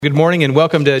Good morning and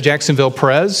welcome to Jacksonville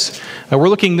Pres. We're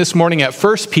looking this morning at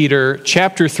 1 Peter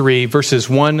chapter 3, verses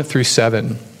 1 through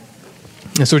 7.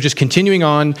 And so we're just continuing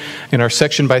on in our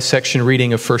section-by-section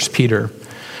reading of 1 Peter.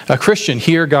 A Christian,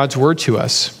 hear God's word to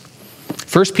us.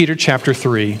 1 Peter chapter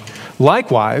 3.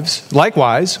 Likewise,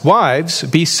 wives,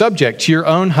 be subject to your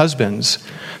own husbands,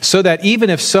 so that even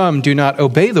if some do not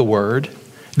obey the word,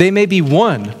 they may be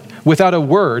won without a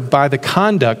word by the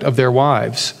conduct of their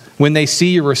wives, when they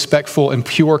see your respectful and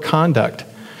pure conduct.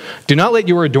 Do not let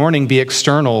your adorning be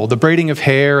external, the braiding of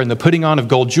hair and the putting on of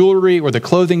gold jewelry or the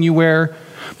clothing you wear,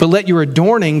 but let your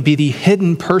adorning be the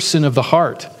hidden person of the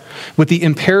heart, with the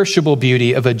imperishable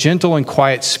beauty of a gentle and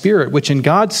quiet spirit, which in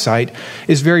God's sight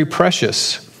is very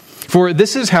precious. For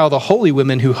this is how the holy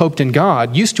women who hoped in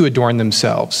God used to adorn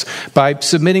themselves, by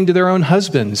submitting to their own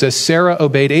husbands, as Sarah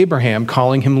obeyed Abraham,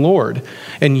 calling him Lord.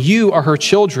 And you are her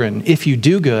children, if you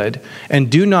do good, and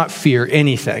do not fear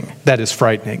anything that is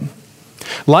frightening.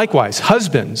 Likewise,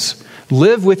 husbands,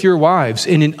 live with your wives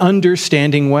in an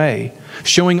understanding way,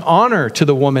 showing honor to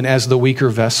the woman as the weaker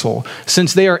vessel,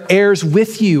 since they are heirs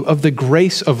with you of the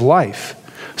grace of life,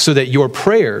 so that your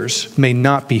prayers may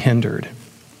not be hindered.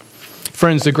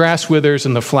 Friends, the grass withers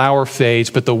and the flower fades,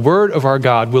 but the word of our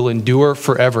God will endure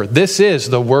forever. This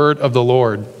is the word of the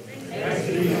Lord.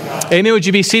 Amen. Would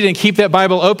you be seated and keep that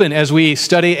Bible open as we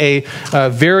study a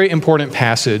very important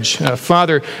passage.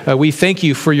 Father, we thank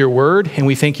you for your word, and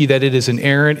we thank you that it is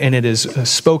inerrant and it is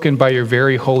spoken by your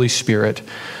very Holy Spirit.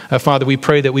 Father, we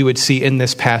pray that we would see in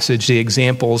this passage the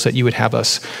examples that you would have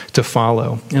us to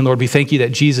follow. And Lord, we thank you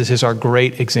that Jesus is our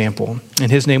great example.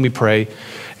 In his name we pray,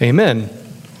 amen.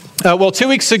 2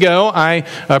 weeks ago, I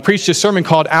preached a sermon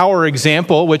called Our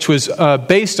Example, which was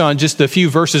based on just a few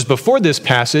verses before this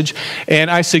passage.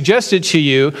 And I suggested to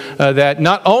you that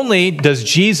not only does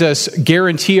Jesus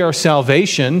guarantee our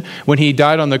salvation when he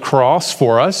died on the cross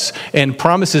for us and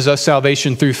promises us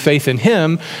salvation through faith in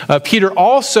him, Peter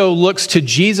also looks to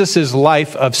Jesus'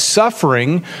 life of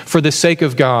suffering for the sake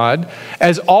of God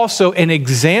as also an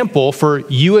example for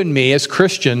you and me as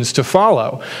Christians to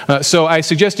follow. So I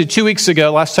suggested 2 weeks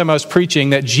ago, last time I was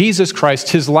preaching, that Jesus Christ,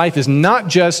 his life is not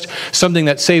just something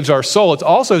that saves our soul, it's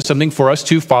also something for us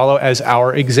to follow as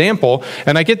our example.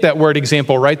 And I get that word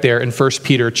example right there in 1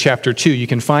 Peter chapter 2. You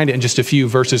can find it in just a few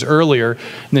verses earlier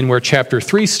than where chapter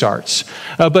 3 starts.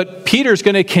 But Peter's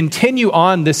going to continue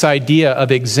on this idea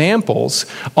of examples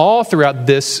all throughout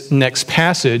this next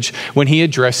passage when he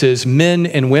addresses men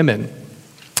and women.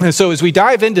 And so as we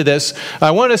dive into this, I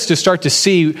want us to start to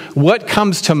see what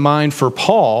comes to mind for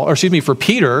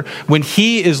Peter, when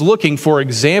he is looking for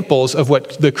examples of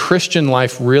what the Christian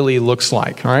life really looks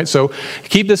like. All right, so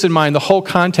keep this in mind. The whole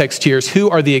context here is who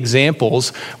are the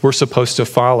examples we're supposed to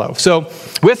follow. So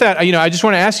with that, I just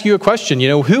want to ask you a question.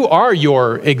 Who are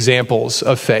your examples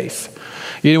of faith?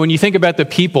 When you think about the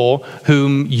people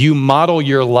whom you model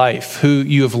your life, who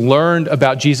you have learned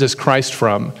about Jesus Christ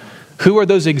from, who are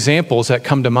those examples that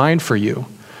come to mind for you?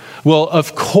 Well,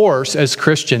 of course, as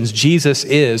Christians, Jesus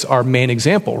is our main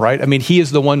example, right? I mean, he is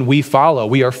the one we follow.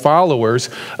 We are followers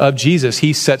of Jesus.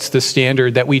 He sets the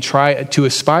standard that we try to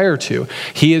aspire to.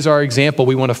 He is our example.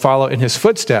 We want to follow in his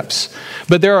footsteps.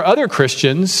 But there are other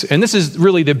Christians, and this is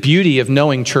really the beauty of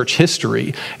knowing church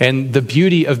history and the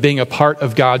beauty of being a part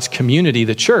of God's community,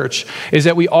 the church, is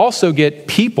that we also get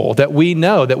people that we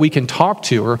know that we can talk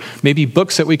to, or maybe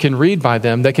books that we can read by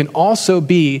them that can also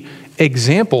be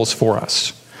examples for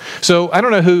us. So I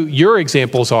don't know who your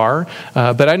examples are,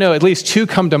 but I know at least two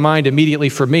come to mind immediately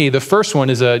for me. The first one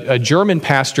is a German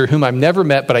pastor whom I've never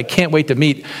met, but I can't wait to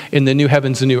meet in the new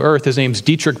heavens and new earth. His name's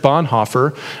Dietrich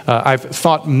Bonhoeffer. I've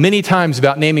thought many times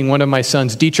about naming one of my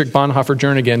sons Dietrich Bonhoeffer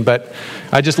Jernigan, but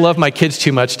I just love my kids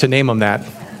too much to name them that.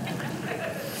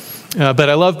 But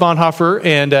I love Bonhoeffer,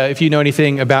 and if you know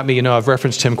anything about me, I've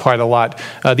referenced him quite a lot.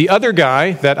 The other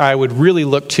guy that I would really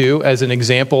look to as an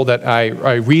example that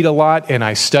I read a lot and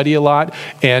I study a lot,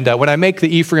 and when I make the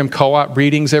Ephraim Co-op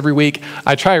readings every week,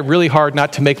 I try really hard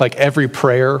not to make like every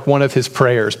prayer one of his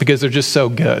prayers because they're just so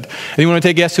good. Anyone want to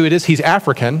take a guess who it is? He's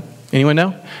African. Anyone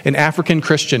know? An African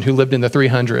Christian who lived in the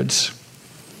 300s.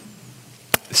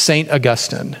 St.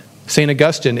 Augustine. St.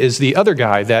 Augustine is the other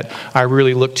guy that I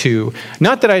really look to.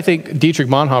 Not that I think Dietrich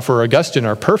Bonhoeffer or Augustine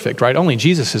are perfect, right? Only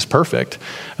Jesus is perfect.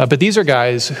 But these are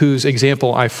guys whose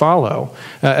example I follow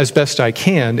as best I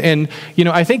can. And,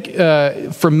 I think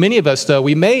for many of us, though,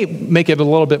 we may make it a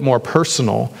little bit more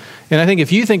personal. And I think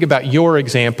if you think about your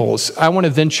examples, I want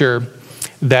to venture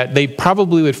that they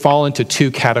probably would fall into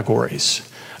two categories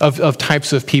of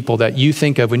types of people that you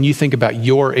think of when you think about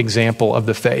your example of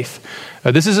the faith.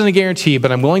 This isn't a guarantee,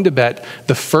 but I'm willing to bet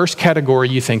the first category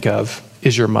you think of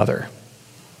is your mother.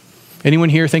 Anyone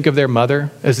here think of their mother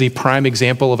as the prime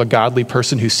example of a godly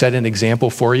person who set an example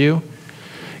for you?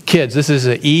 Kids, this is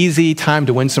an easy time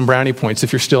to win some brownie points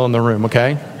if you're still in the room,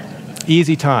 okay?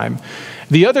 Easy time.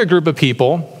 The other group of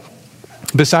people,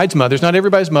 besides mothers, not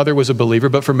everybody's mother was a believer,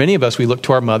 but for many of us, we look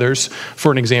to our mothers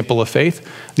for an example of faith.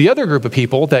 The other group of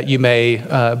people that you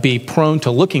may be prone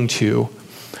to looking to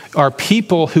are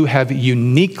people who have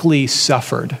uniquely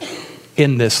suffered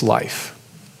in this life.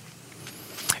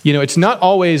 You know, it's not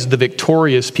always the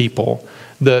victorious people,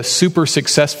 the super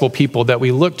successful people that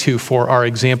we look to for our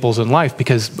examples in life,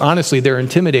 because honestly, they're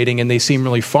intimidating and they seem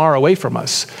really far away from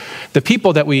us. The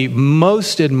people that we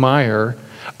most admire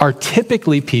are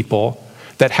typically people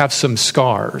that have some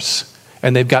scars,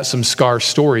 and they've got some scar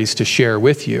stories to share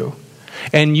with you.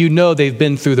 And you know they've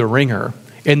been through the ringer,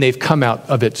 and they've come out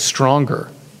of it stronger.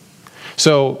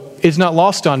 So it's not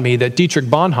lost on me that Dietrich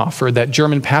Bonhoeffer, that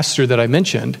German pastor that I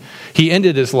mentioned, he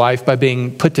ended his life by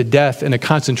being put to death in a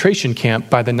concentration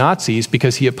camp by the Nazis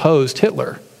because he opposed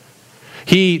Hitler.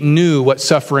 He knew what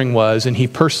suffering was, and he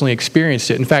personally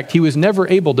experienced it. In fact, he was never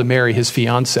able to marry his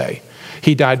fiancée.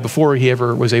 He died before he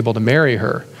ever was able to marry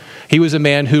her. He was a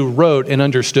man who wrote and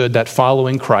understood that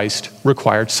following Christ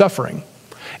required suffering.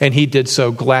 And he did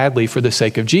so gladly for the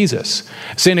sake of Jesus.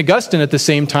 St. Augustine, at the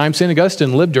same time, St.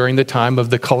 Augustine lived during the time of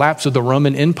the collapse of the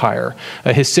Roman Empire.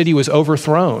 His city was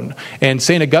overthrown. And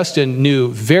St. Augustine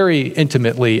knew very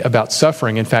intimately about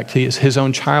suffering. In fact, his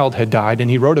own child had died,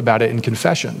 and he wrote about it in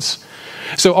Confessions.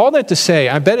 So all that to say,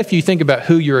 I bet if you think about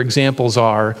who your examples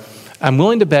are, I'm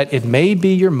willing to bet it may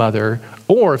be your mother,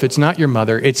 or if it's not your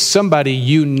mother, it's somebody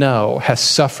you know has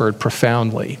suffered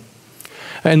profoundly.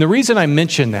 And the reason I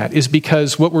mention that is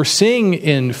because what we're seeing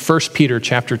in 1 Peter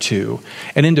chapter 2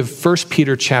 and into 1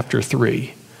 Peter chapter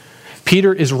 3,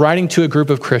 Peter is writing to a group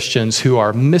of Christians who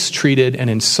are mistreated and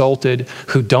insulted,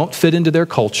 who don't fit into their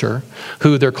culture,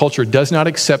 who their culture does not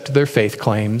accept their faith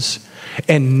claims,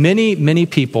 and many, many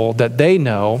people that they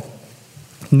know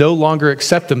no longer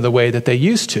accept them the way that they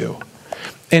used to.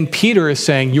 And Peter is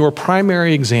saying, your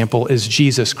primary example is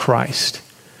Jesus Christ.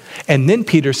 And then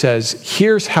Peter says,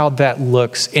 here's how that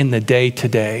looks in the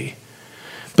day-to-day.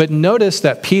 But notice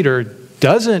that Peter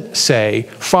doesn't say,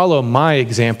 follow my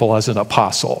example as an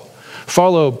apostle.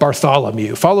 Follow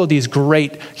Bartholomew. Follow these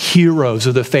great heroes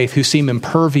of the faith who seem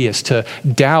impervious to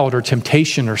doubt or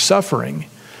temptation or suffering.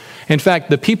 In fact,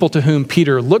 the people to whom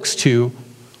Peter looks to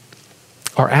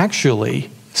are actually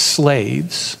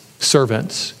slaves,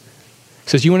 servants. He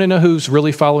says, you want to know who's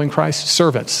really following Christ?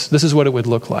 Servants. This is what it would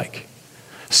look like.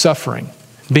 Suffering,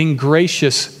 being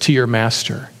gracious to your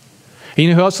master. And you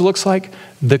know who else it looks like?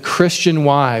 The Christian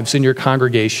wives in your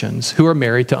congregations who are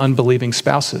married to unbelieving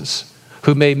spouses,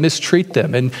 who may mistreat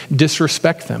them and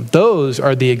disrespect them. Those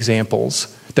are the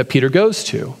examples that Peter goes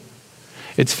to.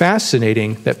 It's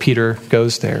fascinating that Peter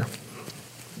goes there.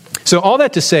 So all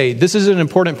that to say, this is an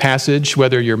important passage,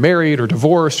 whether you're married or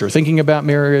divorced or thinking about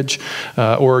marriage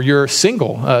or you're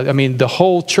single. The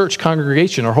whole church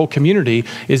congregation, our whole community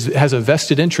has a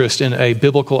vested interest in a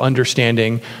biblical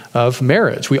understanding of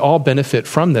marriage. We all benefit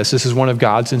from this. This is one of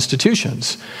God's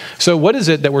institutions. So what is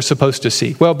it that we're supposed to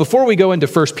see? Well, before we go into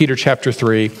 1 Peter chapter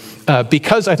 3,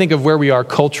 because I think of where we are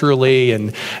culturally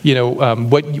and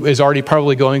what is already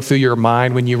probably going through your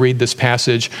mind when you read this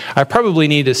passage, I probably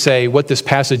need to say what this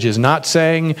passage is not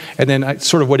saying, and then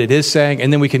sort of what it is saying,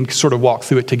 and then we can sort of walk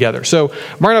through it together. So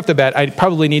right off the bat, I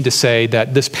probably need to say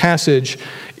that this passage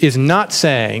is not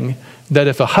saying that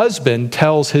if a husband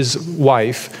tells his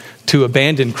wife to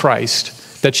abandon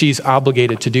Christ, that she's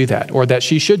obligated to do that, or that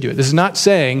she should do it. This is not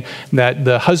saying that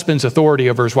the husband's authority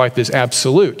over his wife is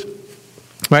absolute.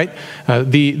 Right?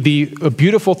 The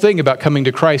beautiful thing about coming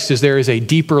to Christ is there is a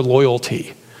deeper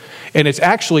loyalty. And it's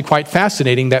actually quite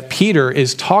fascinating that Peter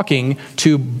is talking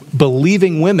to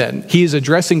believing women. He is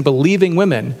addressing believing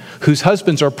women whose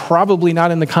husbands are probably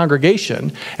not in the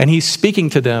congregation. And he's speaking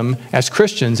to them as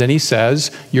Christians. And he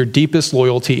says, your deepest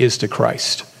loyalty is to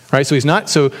Christ. Right?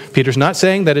 So Peter's not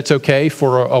saying that it's okay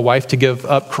for a wife to give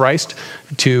up Christ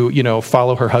to,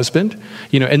 follow her husband.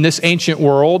 In this ancient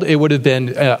world, it would have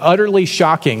been utterly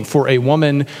shocking for a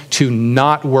woman to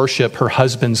not worship her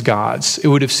husband's gods. It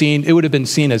would have been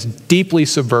seen as deeply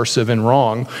subversive and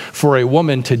wrong for a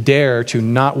woman to dare to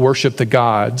not worship the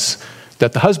gods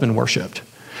that the husband worshipped.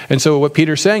 And so what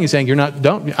Peter's saying is saying,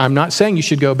 I'm not saying you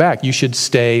should go back. You should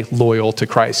stay loyal to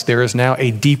Christ. There is now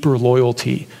a deeper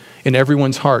loyalty in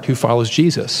everyone's heart who follows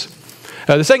Jesus.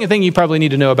 The second thing you probably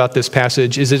need to know about this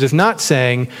passage is it is not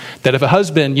saying that if a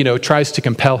husband, tries to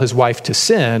compel his wife to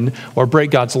sin or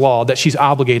break God's law, that she's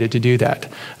obligated to do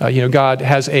that. God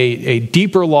has a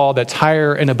deeper law that's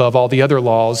higher and above all the other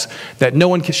laws that no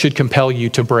one should compel you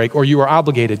to break or you are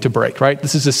obligated to break, right?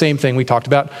 This is the same thing we talked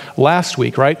about last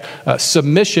week, right?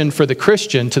 Submission for the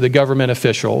Christian to the government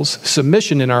officials,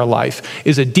 submission in our life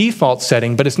is a default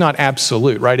setting, but it's not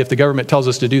absolute, right? If the government tells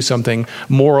us to do something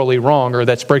morally wrong or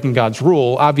that's breaking God's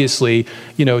rule, obviously,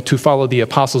 to follow the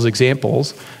apostles'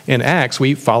 examples in Acts,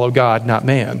 we follow God, not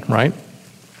man, right? All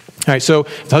right, so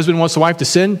if the husband wants the wife to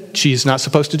sin, she's not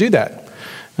supposed to do that.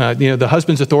 The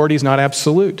husband's authority is not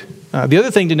absolute. The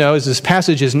other thing to know is this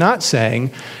passage is not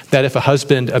saying that if a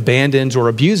husband abandons or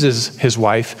abuses his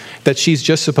wife, that she's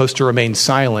just supposed to remain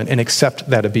silent and accept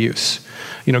that abuse.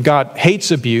 God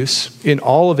hates abuse in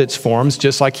all of its forms,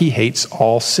 just like he hates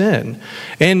all sin.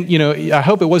 And, I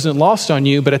hope it wasn't lost on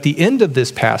you, but at the end of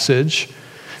this passage,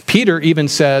 Peter even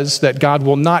says that God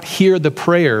will not hear the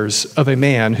prayers of a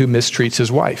man who mistreats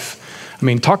his wife.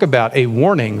 Talk about a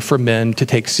warning for men to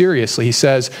take seriously. He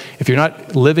says, if you're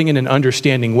not living in an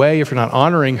understanding way, if you're not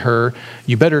honoring her,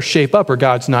 you better shape up or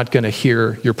God's not going to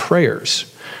hear your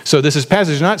prayers. So this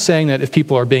passage is not saying that if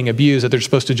people are being abused that they're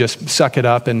supposed to just suck it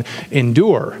up and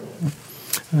endure.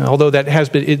 Although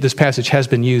this passage has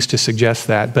been used to suggest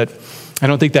that, but I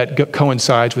don't think that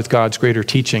coincides with God's greater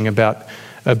teaching about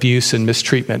abuse and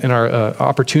mistreatment and our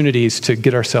opportunities to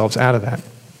get ourselves out of that.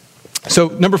 So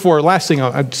number 4, last thing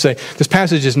I'd say, this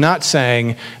passage is not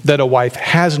saying that a wife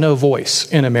has no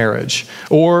voice in a marriage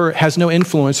or has no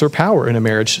influence or power in a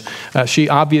marriage. She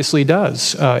obviously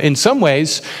does. In some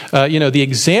ways, the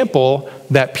example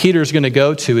that Peter's going to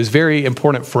go to is very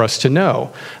important for us to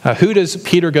know. Who does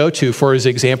Peter go to for his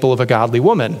example of a godly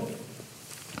woman?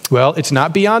 Well, it's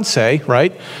not Beyonce,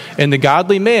 right? And the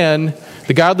godly man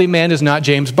is not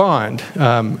James Bond.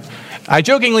 I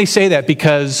jokingly say that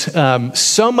because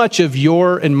so much of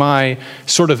your and my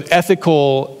sort of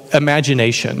ethical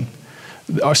imagination,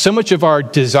 so much of our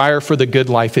desire for the good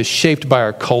life is shaped by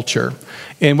our culture.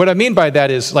 And what I mean by that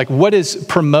is like what is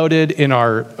promoted in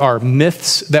our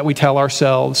myths that we tell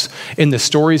ourselves, in the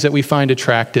stories that we find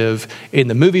attractive, in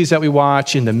the movies that we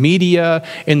watch, in the media,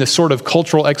 in the sort of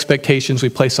cultural expectations we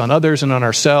place on others and on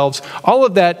ourselves. All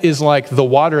of that is like the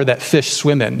water that fish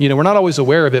swim in. We're not always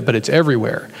aware of it, but it's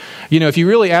everywhere. If you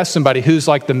really ask somebody who's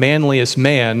like the manliest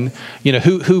man,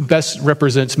 who best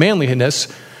represents manliness,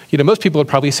 most people would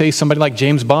probably say somebody like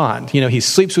James Bond. He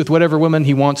sleeps with whatever woman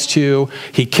he wants to.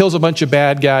 He kills a bunch of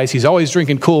bad guys. He's always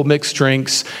drinking cool mixed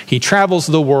drinks. He travels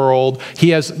the world. He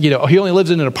has, he only lives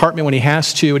in an apartment when he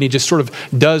has to, and he just sort of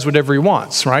does whatever he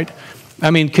wants, right?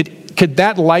 Could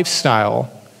that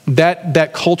lifestyle,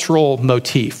 that cultural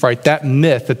motif, right, that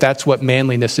myth that's what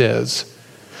manliness is,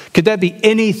 could that be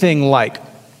anything like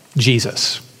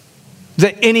Jesus? Is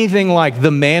that anything like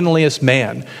the manliest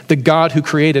man, the God who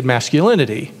created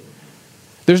masculinity?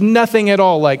 There's nothing at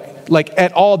all like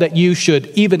at all that you should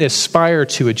even aspire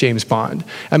to at James Bond.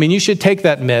 You should take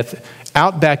that myth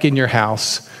out back in your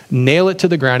house, nail it to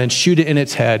the ground and shoot it in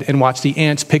its head and watch the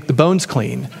ants pick the bones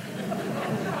clean.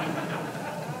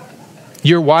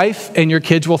 Your wife and your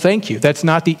kids will thank you. That's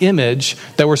not the image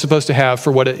that we're supposed to have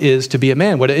for what it is to be a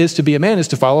man. What it is to be a man is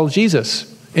to follow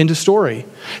Jesus into story.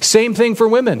 Same thing for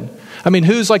women.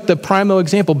 Who's like the primo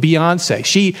example? Beyonce.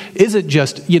 She isn't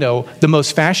just, the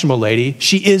most fashionable lady.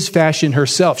 She is fashion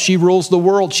herself. She rules the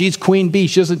world. She's queen bee.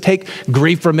 She doesn't take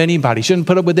grief from anybody. She doesn't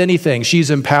put up with anything. She's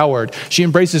empowered. She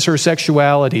embraces her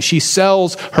sexuality. She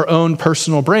sells her own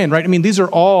personal brand, right? These are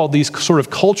all these sort of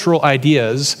cultural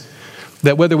ideas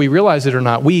that whether we realize it or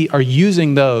not, we are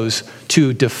using those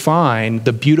to define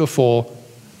the beautiful,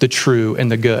 the true,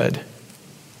 and the good,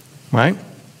 right?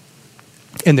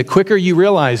 And the quicker you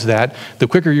realize that, the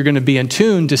quicker you're going to be in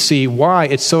tune to see why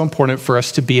it's so important for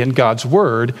us to be in God's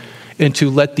Word and to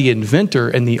let the inventor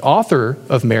and the author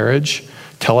of marriage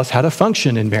tell us how to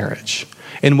function in marriage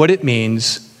and what it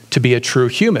means to be a true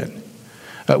human.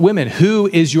 Women, who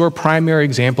is your primary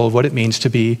example of what it means to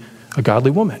be a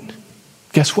godly woman?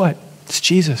 Guess what? It's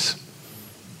Jesus.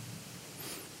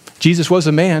 Jesus was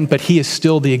a man, but he is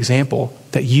still the example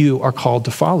that you are called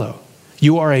to follow.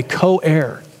 You are a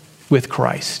co-heir with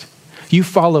Christ. You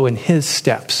follow in his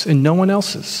steps and no one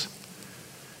else's.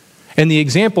 And the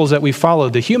examples that we follow,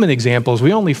 the human examples,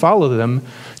 we only follow them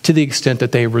to the extent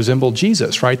that they resemble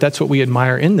Jesus, right? That's what we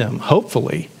admire in them,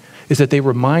 hopefully, is that they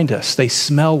remind us, they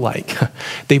smell like,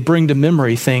 they bring to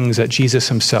memory things that Jesus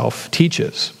himself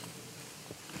teaches.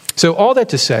 So all that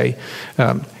to say,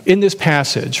 in this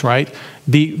passage, right,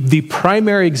 the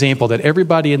primary example that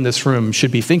everybody in this room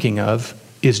should be thinking of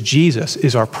is Jesus,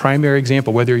 is our primary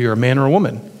example, whether you're a man or a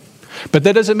woman. But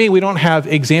that doesn't mean we don't have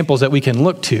examples that we can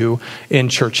look to in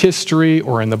church history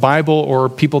or in the Bible or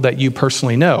people that you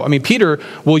personally know. I mean, Peter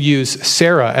will use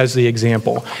Sarah as the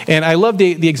example. And I love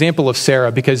the example of Sarah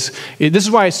because this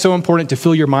is why it's so important to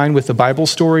fill your mind with the Bible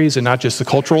stories and not just the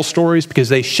cultural stories, because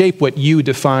they shape what you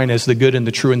define as the good and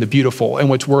the true and the beautiful and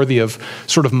what's worthy of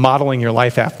sort of modeling your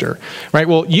life after, right?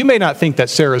 Well, you may not think that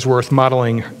Sarah's worth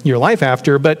modeling your life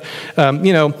after, but,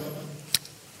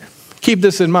 keep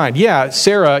this in mind. Yeah,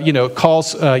 Sarah,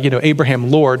 calls, Abraham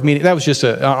Lord, meaning that was just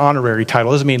an honorary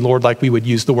title. It doesn't mean Lord like we would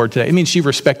use the word today. It means she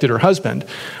respected her husband,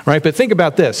 right? But think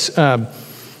about this.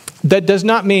 That does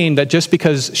not mean that just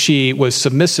because she was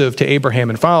submissive to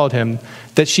Abraham and followed him,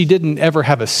 that she didn't ever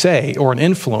have a say or an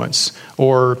influence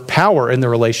or power in the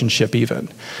relationship even.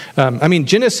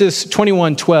 Genesis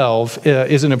 21:12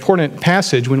 is an important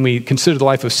passage when we consider the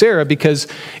life of Sarah, because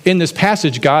in this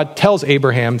passage, God tells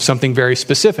Abraham something very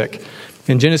specific.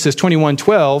 In Genesis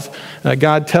 21:12,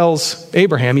 God tells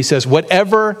Abraham, he says,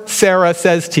 "Whatever Sarah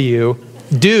says to you,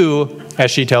 do as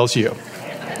she tells you."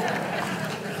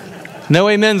 No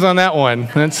amens on that one.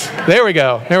 There we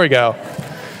go.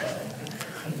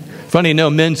 Funny, no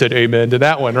men said amen to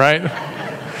that one, right?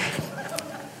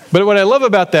 But what I love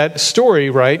about that story,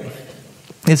 right,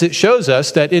 is it shows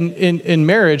us that in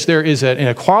marriage, there is an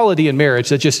equality in marriage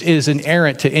that just is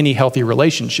inherent to any healthy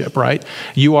relationship, right?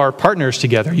 You are partners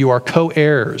together. You are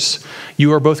co-heirs.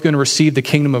 You are both going to receive the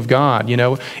kingdom of God.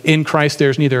 In Christ,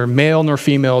 there's neither male nor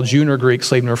female, Jew nor Greek,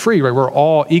 slave nor free, right? We're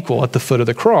all equal at the foot of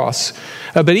the cross.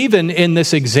 But even in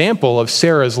this example of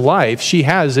Sarah's life, she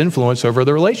has influence over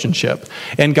the relationship.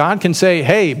 And God can say,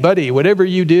 hey, buddy, whatever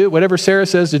you do, whatever Sarah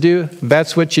says to do,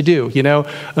 that's what you do.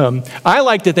 I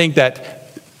like to think that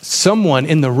someone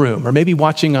in the room, or maybe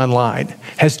watching online,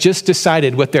 has just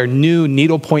decided what their new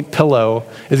needlepoint pillow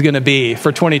is going to be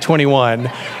for 2021.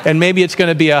 And maybe it's going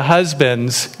to be a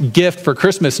husband's gift for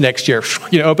Christmas next year.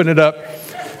 Open it up.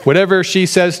 Whatever she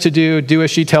says to do, do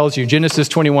as she tells you. Genesis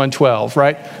 21:12,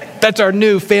 right? That's our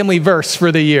new family verse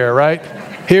for the year, right?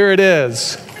 Here it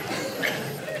is.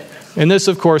 And this,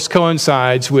 of course,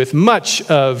 coincides with much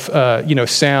of,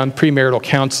 sound premarital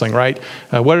counseling, right?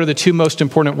 What are the two most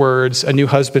important words a new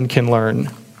husband can learn?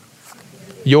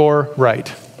 You're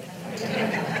right.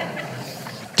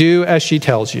 Do as she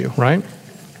tells you, right?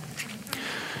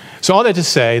 So all that to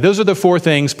say, those are the four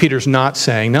things Peter's not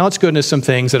saying. Now let's go into some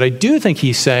things that I do think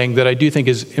he's saying that I do think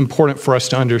is important for us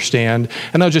to understand.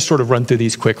 And I'll just sort of run through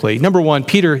these quickly. Number one,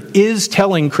 Peter is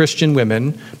telling Christian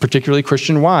women, particularly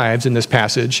Christian wives in this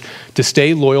passage, to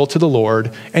stay loyal to the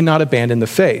Lord and not abandon the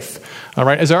faith. All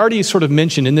right, as I already sort of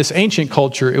mentioned, in this ancient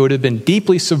culture, it would have been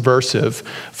deeply subversive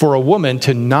for a woman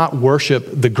to not worship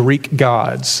the Greek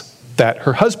gods that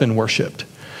her husband worshiped.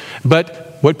 But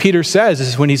what Peter says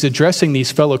is when he's addressing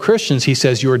these fellow Christians, he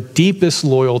says, your deepest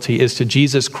loyalty is to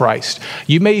Jesus Christ.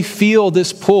 You may feel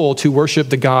this pull to worship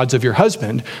the gods of your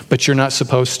husband, but you're not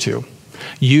supposed to.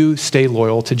 You stay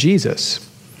loyal to Jesus.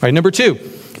 All right, number two,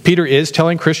 Peter is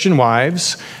telling Christian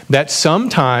wives that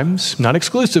sometimes, not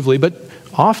exclusively, but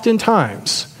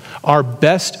oftentimes, our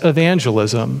best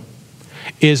evangelism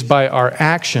is by our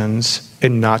actions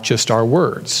and not just our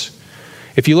words.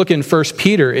 If you look in 1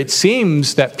 Peter, it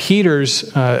seems that Peter's,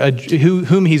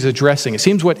 whom he's addressing, it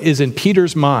seems what is in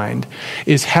Peter's mind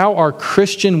is how are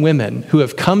Christian women who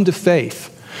have come to faith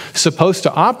supposed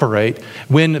to operate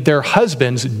when their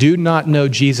husbands do not know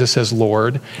Jesus as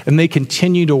Lord and they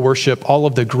continue to worship all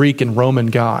of the Greek and Roman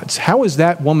gods. How is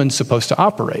that woman supposed to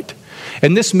operate?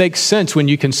 And this makes sense when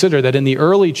you consider that in the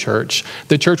early church,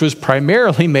 the church was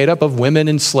primarily made up of women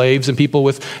and slaves and people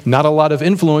with not a lot of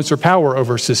influence or power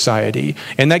over society.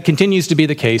 And that continues to be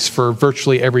the case for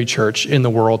virtually every church in the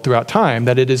world throughout time,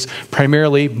 that it is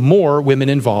primarily more women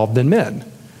involved than men.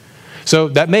 So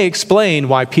that may explain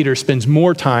why Peter spends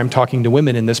more time talking to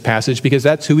women in this passage, because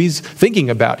that's who he's thinking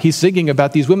about. He's thinking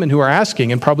about these women who are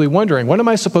asking and probably wondering, what am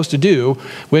I supposed to do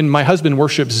when my husband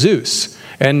worships Zeus?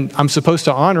 And I'm supposed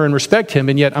to honor and respect him,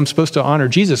 and yet I'm supposed to honor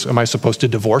Jesus. Am I supposed to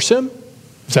divorce him?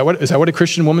 Is that what a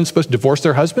Christian woman is supposed to divorce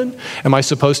their husband? Am I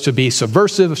supposed to be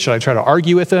subversive? Should I try to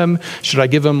argue with him? Should I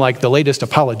give him like the latest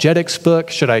apologetics book?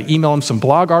 Should I email him some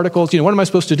blog articles? What am I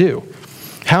supposed to do?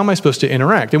 How am I supposed to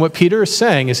interact? And what Peter is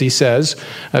saying is he says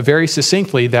very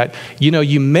succinctly that,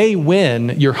 you may win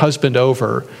your husband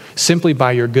over simply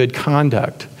by your good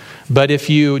conduct. But if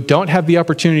you don't have the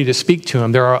opportunity to speak to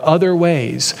him, there are other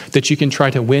ways that you can try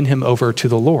to win him over to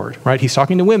the Lord, right? He's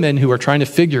talking to women who are trying to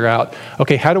figure out,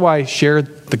 okay, how do I share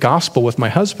the gospel with my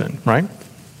husband, right?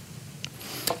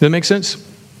 Does that make sense?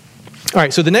 All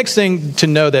right, so the next thing to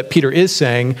know that Peter is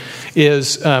saying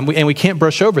is, and we can't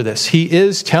brush over this, he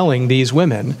is telling these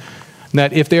women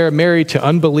that if they are married to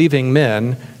unbelieving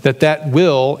men, that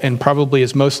will and probably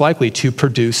is most likely to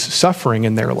produce suffering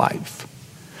in their life.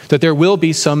 That there will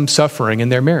be some suffering in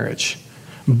their marriage.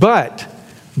 But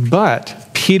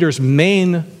Peter's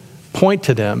main point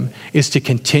to them is to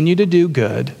continue to do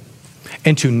good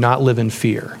and to not live in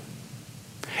fear.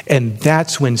 And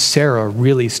that's when Sarah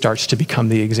really starts to become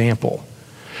the example,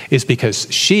 is because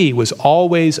she was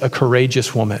always a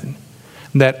courageous woman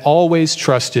that always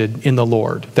trusted in the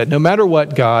Lord, that no matter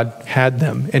what, God had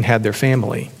them and had their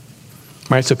family.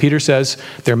 Right? So Peter says,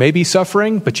 there may be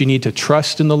suffering, but you need to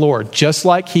trust in the Lord, just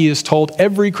like he has told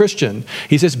every Christian.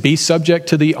 He says, be subject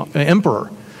to the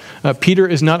emperor. Peter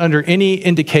is not under any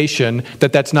indication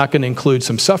that that's not going to include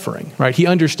some suffering, right? He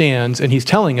understands, and he's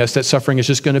telling us that suffering is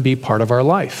just going to be part of our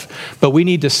life. But we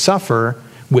need to suffer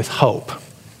with hope,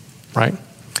 right?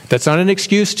 That's not an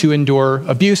excuse to endure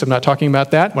abuse. I'm not talking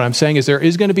about that. What I'm saying is there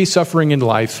is going to be suffering in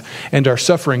life, and our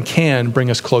suffering can bring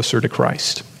us closer to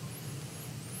Christ.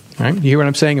 All right? You hear what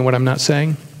I'm saying and what I'm not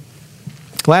saying?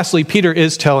 Lastly, Peter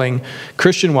is telling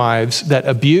Christian wives that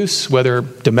abuse, whether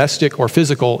domestic or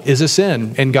physical, is a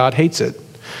sin, and God hates it.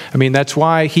 I mean, that's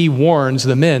why he warns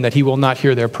the men that he will not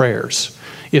hear their prayers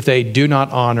if they do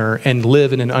not honor and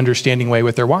live in an understanding way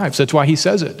with their wives. That's why he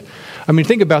says it. I mean,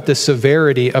 think about the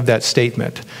severity of that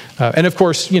statement. And of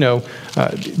course,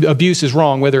 abuse is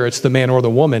wrong, whether it's the man or the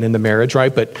woman in the marriage,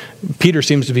 right? But Peter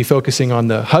seems to be focusing on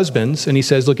the husbands. And he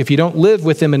says, look, if you don't live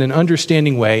with them in an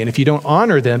understanding way, and if you don't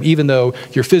honor them, even though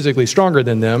you're physically stronger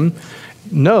than them,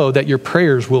 know that your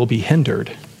prayers will be hindered.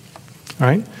 All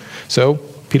right? So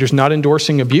Peter's not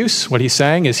endorsing abuse. What he's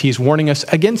saying is he's warning us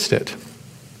against it.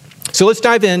 So let's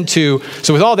dive into,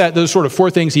 so with all that, those sort of 4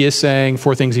 things he is saying,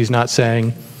 4 things he's not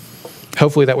saying.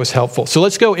 Hopefully that was helpful. So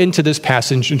let's go into this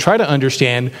passage and try to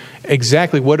understand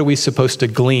exactly what are we supposed to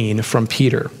glean from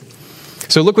Peter.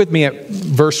 So look with me at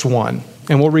verse 1,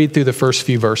 and we'll read through the first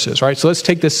few verses, right? So let's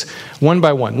take this one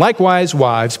by one. Likewise,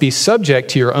 wives, be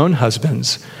subject to your own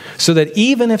husbands, so that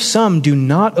even if some do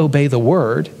not obey the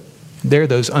word, they're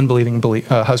those unbelieving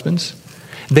husbands,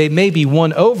 they may be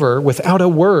won over without a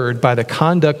word by the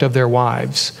conduct of their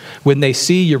wives, when they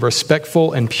see your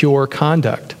respectful and pure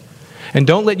conduct. And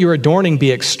don't let your adorning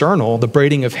be external, the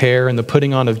braiding of hair and the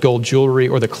putting on of gold jewelry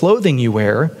or the clothing you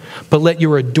wear, but let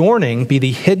your adorning be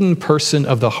the hidden person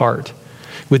of the heart,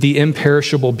 with the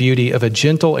imperishable beauty of a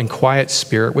gentle and quiet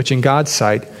spirit, which in God's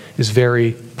sight is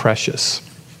very precious.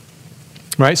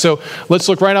 Right? So let's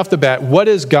look right off the bat. What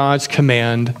is God's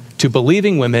command to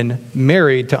believing women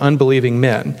married to unbelieving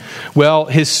men? Well,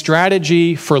 his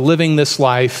strategy for living this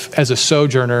life as a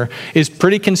sojourner is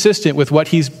pretty consistent with what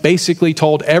he's basically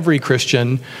told every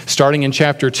Christian starting in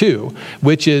chapter 2,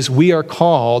 which is we are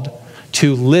called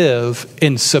to live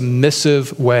in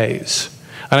submissive ways.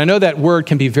 And I know that word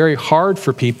can be very hard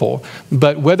for people,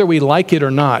 but whether we like it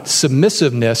or not,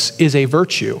 submissiveness is a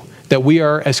virtue that we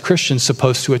are as Christians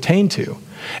supposed to attain to.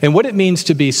 And what it means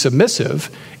to be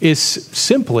submissive is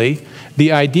simply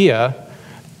the idea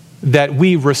that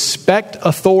we respect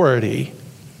authority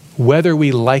whether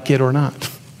we like it or not,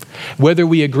 whether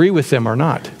we agree with them or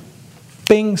not.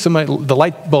 Bing, the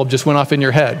light bulb just went off in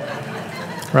your head,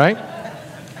 right?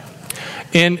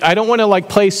 And I don't want to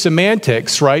play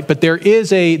semantics, right? But there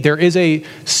is a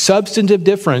substantive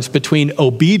difference between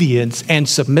obedience and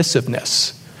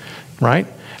submissiveness, right?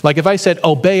 Like if I said,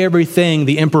 obey everything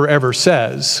the emperor ever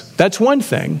says, that's one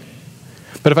thing.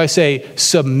 But if I say,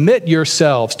 submit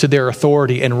yourselves to their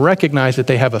authority and recognize that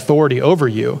they have authority over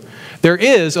you, there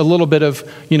is a little bit of,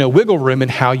 wiggle room in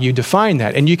how you define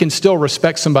that. And you can still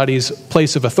respect somebody's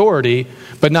place of authority,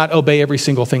 but not obey every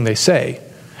single thing they say.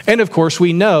 And of course,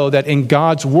 we know that in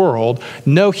God's world,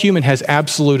 no human has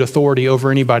absolute authority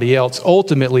over anybody else.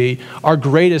 Ultimately, our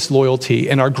greatest loyalty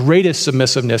and our greatest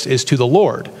submissiveness is to the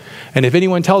Lord. And if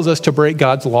anyone tells us to break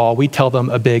God's law, we tell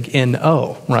them a big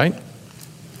N-O, right?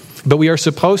 But we are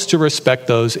supposed to respect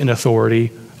those in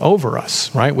authority over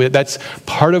us, right? That's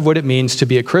part of what it means to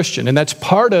be a Christian. And that's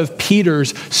part of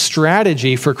Peter's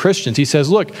strategy for Christians. He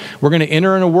says, look, we're going to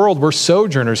enter in a world, we're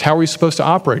sojourners. How are we supposed to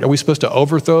operate? Are we supposed to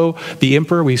overthrow the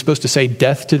emperor? Are we supposed to say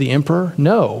death to the emperor?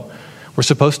 No. We're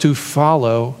supposed to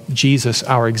follow Jesus,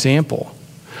 our example,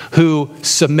 who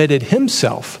submitted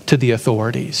himself to the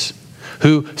authorities,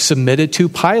 who submitted to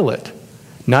Pilate.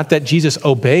 Not that Jesus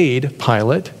obeyed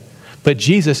Pilate, but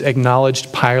Jesus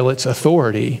acknowledged Pilate's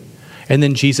authority. And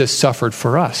then Jesus suffered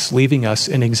for us, leaving us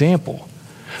an example.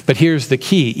 But here's the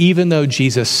key. Even though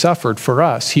Jesus suffered for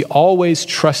us, he always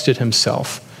trusted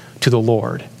himself to the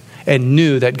Lord and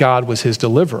knew that God was his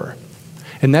deliverer.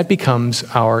 And that becomes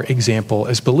our example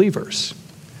as believers.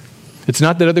 It's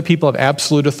not that other people have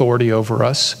absolute authority over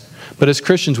us, but as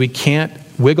Christians, we can't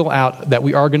wiggle out that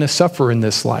we are going to suffer in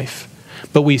this life.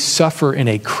 But we suffer in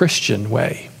a Christian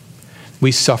way.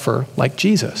 We suffer like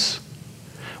Jesus,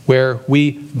 where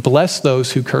we bless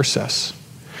those who curse us.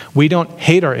 We don't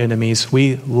hate our enemies.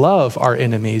 We love our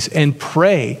enemies and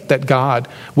pray that God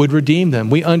would redeem them.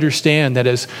 We understand that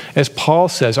as Paul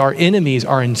says, our enemies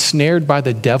are ensnared by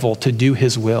the devil to do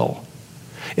his will.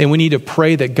 And we need to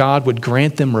pray that God would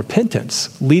grant them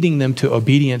repentance, leading them to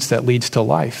obedience that leads to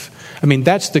life. I mean,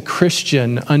 that's the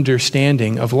Christian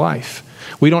understanding of life.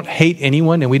 We don't hate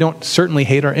anyone, and we don't certainly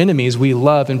hate our enemies. We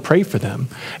love and pray for them.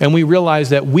 And we realize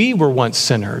that we were once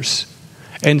sinners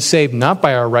and saved not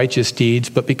by our righteous deeds,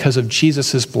 but because of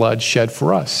Jesus' blood shed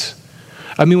for us.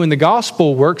 I mean, when the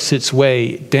gospel works its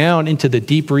way down into the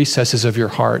deep recesses of your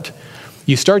heart,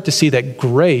 you start to see that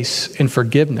grace and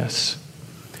forgiveness,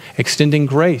 extending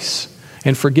grace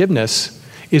and forgiveness,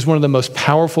 is one of the most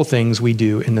powerful things we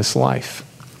do in this life,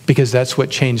 because that's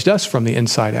what changed us from the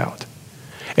inside out.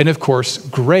 And of course,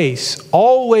 grace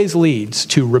always leads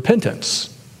to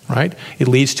repentance, right? It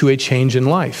leads to a change in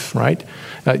life, right?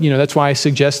 That's why I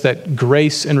suggest that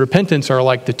grace and repentance are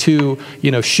like the two,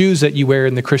 shoes that you wear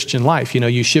in the Christian life.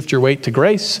 You shift your weight to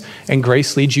grace, and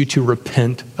grace leads you to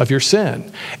repent of your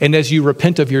sin. And as you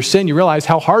repent of your sin, you realize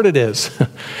how hard it is.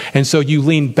 And so you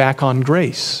lean back on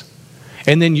grace.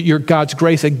 And then God's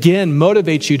grace again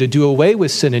motivates you to do away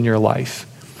with sin in your life.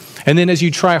 And then as you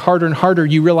try harder and harder,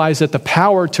 you realize that the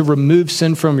power to remove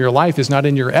sin from your life is not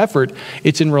in your effort.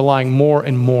 It's in relying more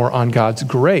and more on God's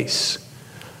grace.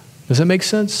 Does that make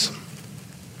sense?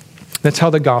 That's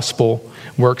how the gospel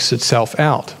works itself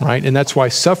out, right? And that's why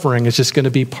suffering is just going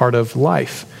to be part of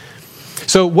life.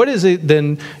 So what is it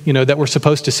then, that we're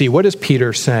supposed to see? What is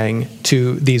Peter saying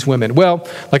to these women? Well,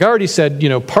 like I already said,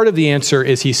 part of the answer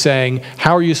is he's saying,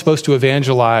 how are you supposed to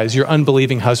evangelize your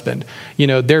unbelieving husband?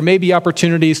 There may be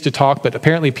opportunities to talk, but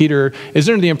apparently Peter is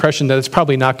under the impression that it's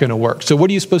probably not going to work. So what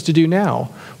are you supposed to do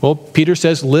now? Well, Peter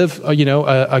says, live,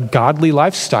 a godly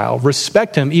lifestyle.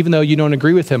 Respect him, even though you don't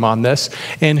agree with him on this.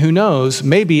 And who knows,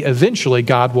 maybe eventually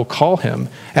God will call him.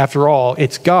 After all,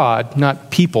 it's God, not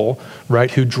people, right,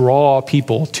 who draw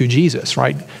people to Jesus,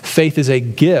 right? Faith is a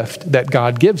gift that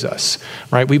God gives us,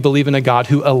 right? We believe in a God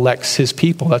who elects his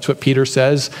people. That's what Peter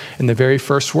says in the very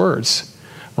first words,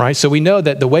 right? So we know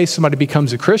that the way somebody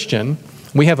becomes a Christian,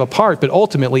 we have a part, but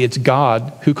ultimately it's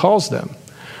God who calls them,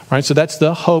 right? So that's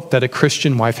the hope that a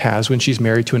Christian wife has when she's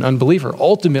married to an unbeliever.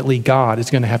 Ultimately, God is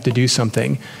going to have to do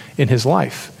something in his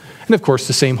life. And of course,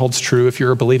 the same holds true if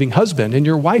you're a believing husband and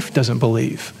your wife doesn't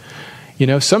believe.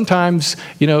 Sometimes,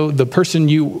 the person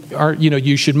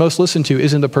you should most listen to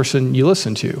isn't the person you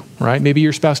listen to, right? Maybe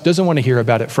your spouse doesn't want to hear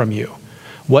about it from you.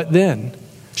 What then?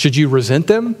 Should you resent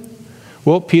them?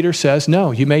 Well, Peter says, no,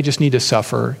 you may just need to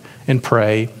suffer and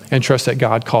pray and trust that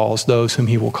God calls those whom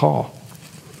he will call.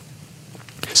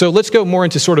 So let's go more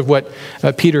into sort of what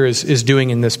Peter is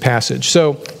doing in this passage.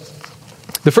 So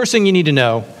the first thing you need to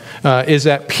know is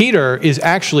that Peter is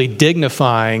actually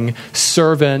dignifying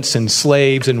servants and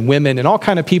slaves and women and all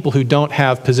kind of people who don't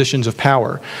have positions of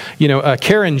power.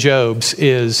 Karen Jobes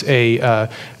is a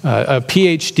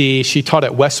PhD. She taught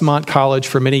at Westmont College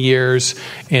for many years,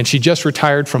 and she just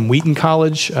retired from Wheaton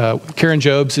College. Karen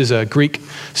Jobes is a Greek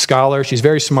scholar. She's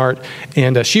very smart,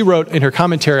 and she wrote in her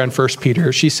commentary on 1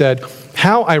 Peter, she said,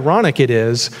 how ironic it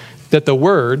is that the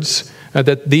words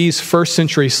that these first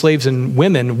century slaves and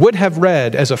women would have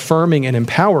read as affirming and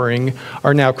empowering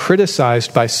are now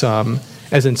criticized by some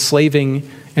as enslaving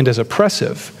and as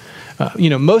oppressive.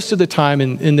 Most of the time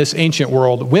in this ancient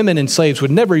world, women and slaves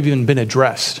would never even been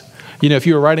addressed. If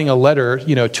you were writing a letter,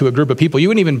 to a group of people, you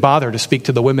wouldn't even bother to speak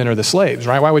to the women or the slaves,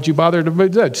 right? Why would you bother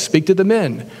to speak to the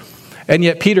men? And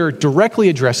yet Peter directly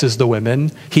addresses the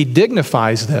women. He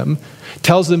dignifies them,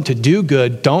 tells them to do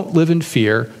good, don't live in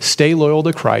fear, stay loyal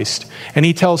to Christ. And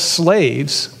he tells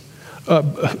slaves,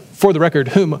 for the record,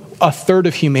 whom a third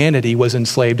of humanity was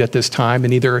enslaved at this time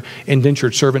in either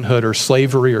indentured servanthood or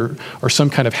slavery or some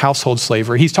kind of household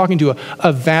slavery. He's talking to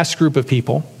a vast group of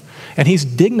people, and he's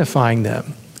dignifying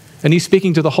them. And he's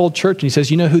speaking to the whole church, and he says,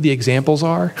 you know who the examples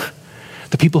are?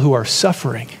 The people who are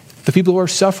suffering. The people who are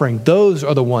suffering, those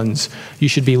are the ones you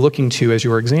should be looking to as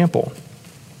your example.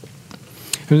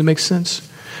 Does that make sense?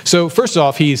 So first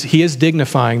off, he is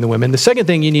dignifying the women. The second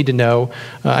thing you need to know,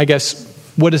 I guess,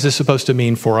 what is this supposed to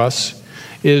mean for us,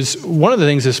 is one of the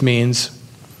things this means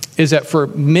is that for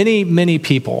many, many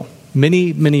people,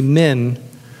 many, many men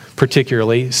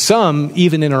particularly, some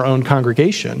even in our own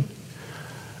congregation,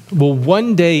 will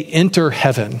one day enter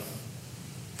heaven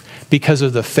because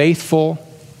of the faithful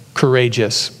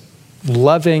courageous,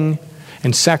 loving,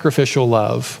 and sacrificial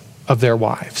love of their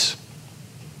wives.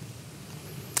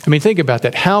 I mean, think about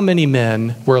that. How many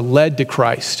men were led to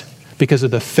Christ because of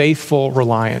the faithful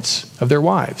reliance of their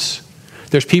wives?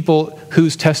 There's people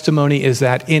whose testimony is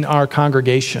that in our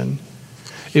congregation,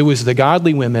 it was the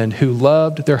godly women who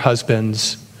loved their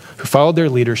husbands, who followed their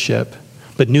leadership,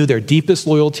 but knew their deepest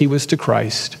loyalty was to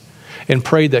Christ and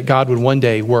prayed that God would one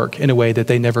day work in a way that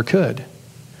they never could.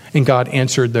 And God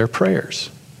answered their prayers.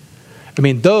 I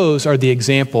mean, those are the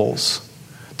examples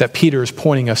that Peter is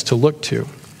pointing us to look to.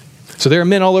 So there are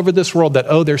men all over this world that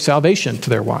owe their salvation to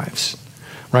their wives,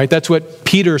 right? That's what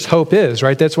Peter's hope is,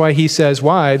 right? That's why he says,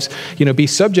 wives, be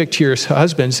subject to your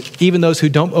husbands, even those who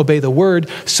don't obey the word,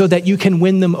 so that you can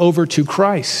win them over to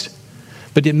Christ.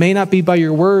 But it may not be by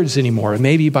your words anymore. It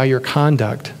may be by your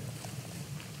conduct.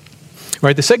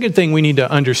 Right. The second thing we need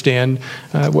to understand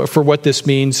for what this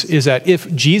means is that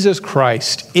if Jesus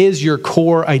Christ is your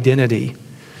core identity,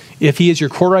 if he is your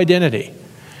core identity,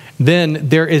 then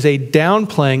there is a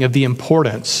downplaying of the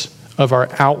importance of our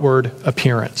outward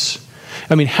appearance.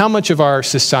 I mean, how much of our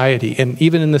society, and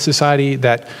even in the society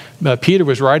that Peter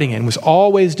was writing in, was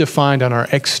always defined on our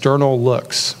external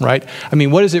looks, right? I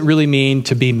mean, what does it really mean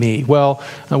to be me? Well,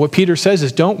 what Peter says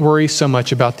is don't worry so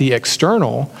much about the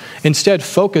external. Instead,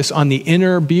 focus on the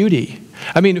inner beauty.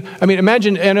 I mean,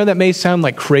 imagine, I know that may sound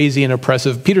like crazy and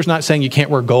oppressive. Peter's not saying you can't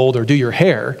wear gold or do your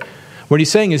hair. What he's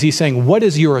saying, what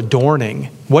is your adorning?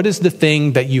 What is the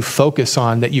thing that you focus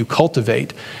on, that you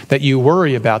cultivate, that you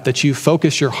worry about, that you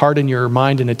focus your heart and your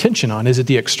mind and attention on? Is it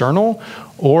the external,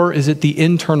 or is it the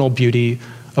internal beauty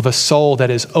of a soul that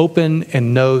is open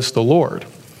and knows the Lord?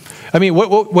 I mean,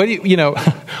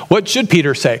 what should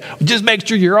Peter say? Just make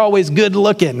sure you're always good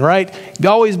looking, right?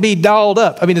 Always be dolled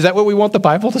up. I mean, is that what we want the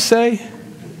Bible to say?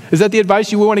 Is that the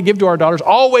advice you want to give to our daughters?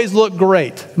 Always look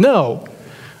great. No.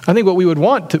 I think what we would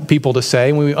want people to say,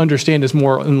 and we understand is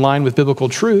more in line with biblical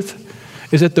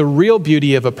truth, is that the real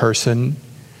beauty of a person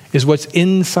is what's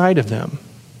inside of them,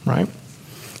 right?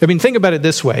 I mean, think about it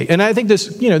this way. And I think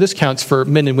this counts for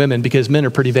men and women because men are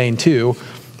pretty vain too,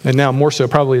 and now more so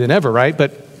probably than ever, right?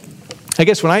 But I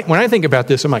guess when I think about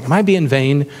this, I'm like, am I being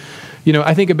vain?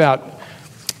 I think about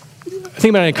it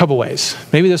in a couple ways.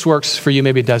 Maybe this works for you,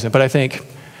 maybe it doesn't. But I think,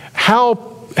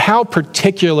 how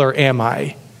particular am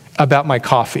I about my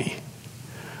coffee?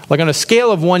 Like on a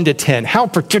scale of 1 to 10, how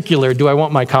particular do I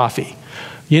want my coffee?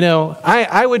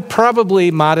 I would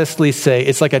probably modestly say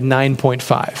it's like a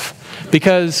 9.5.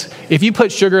 Because if you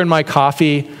put sugar in my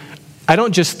coffee, I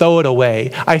don't just throw it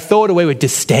away. I throw it away with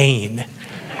disdain.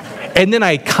 And then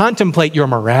I contemplate your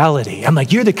morality. I'm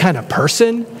like, you're the kind of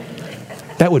person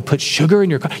that would put sugar in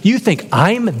your coffee? You think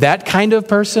I'm that kind of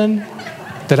person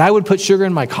that I would put sugar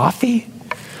in my coffee?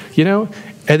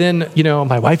 And then,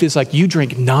 my wife is like, you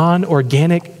drink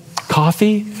non-organic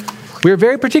coffee? We're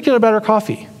very particular about our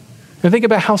coffee. And think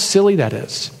about how silly that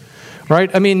is,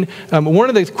 right? I mean, one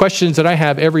of the questions that I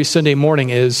have every Sunday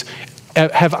morning is,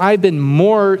 have I been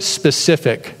more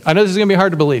specific? I know this is going to be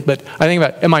hard to believe, but I think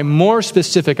about, am I more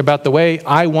specific about the way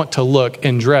I want to look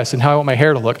and dress and how I want my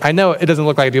hair to look? I know it doesn't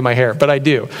look like I do my hair, but I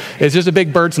do. It's just a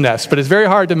big bird's nest, but it's very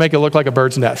hard to make it look like a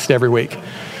bird's nest every week.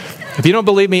 If you don't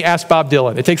believe me, ask Bob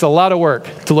Dylan. It takes a lot of work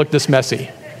to look this messy.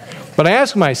 But I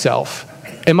ask myself,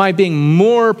 am I being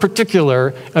more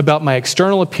particular about my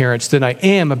external appearance than I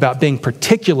am about being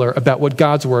particular about what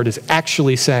God's word is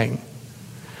actually saying?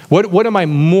 What am I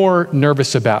more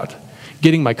nervous about?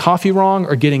 Getting my coffee wrong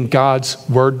or getting God's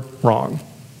word wrong?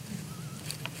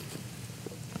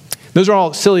 Those are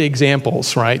all silly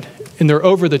examples, right? And they're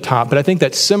over the top, but I think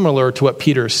that's similar to what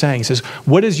Peter is saying. He says,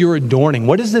 what is your adorning?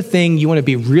 What is the thing you want to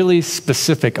be really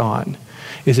specific on?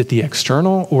 Is it the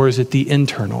external or is it the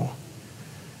internal?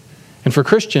 And for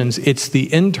Christians, it's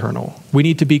the internal. We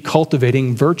need to be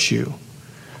cultivating virtue,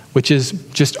 which is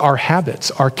just our habits,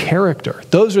 our character.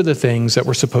 Those are the things that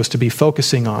we're supposed to be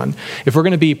focusing on. If we're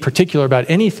going to be particular about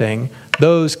anything,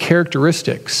 those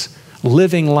characteristics,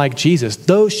 living like Jesus,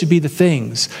 those should be the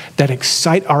things that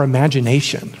excite our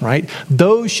imagination, right?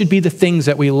 Those should be the things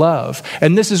that we love.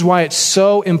 And this is why it's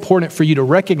so important for you to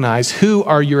recognize who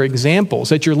are your examples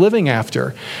that you're living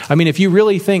after. I mean, if you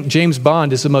really think James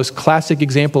Bond is the most classic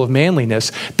example of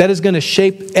manliness, that is going to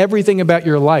shape everything about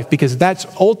your life because that's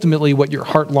ultimately what your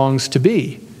heart longs to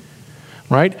be,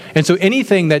 right? And so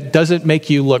anything that doesn't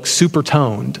make you look super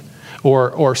toned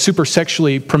or super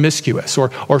sexually promiscuous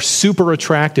or super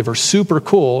attractive or super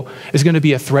cool is going to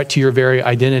be a threat to your very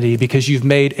identity because you've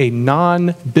made a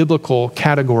non-biblical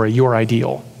category your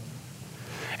ideal.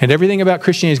 And everything about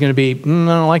Christianity is going to be, I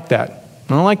don't like that.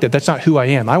 I don't like that. That's not who I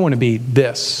am. I want to be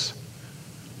this.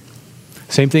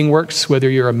 Same thing works whether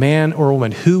you're a man or a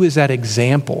woman. Who is that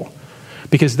example?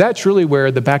 Because that's really where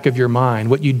the back of your mind,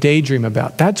 what you daydream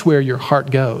about, that's where your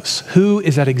heart goes. Who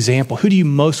is that example? Who do you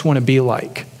most want to be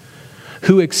like?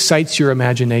 Who excites your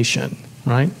imagination,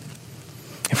 right?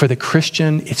 And for the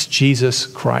Christian, it's Jesus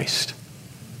Christ,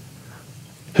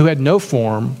 who had no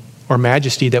form or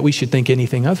majesty that we should think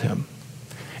anything of him.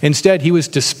 Instead, he was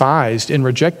despised and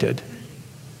rejected.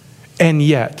 And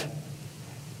yet,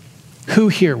 who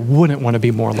here wouldn't want to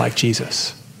be more like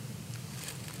Jesus?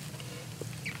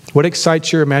 What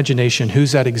excites your imagination?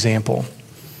 Who's that example?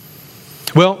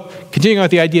 Well, continuing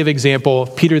with the idea of example,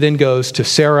 Peter then goes to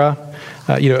Sarah.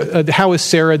 How is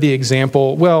Sarah the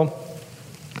example? Well,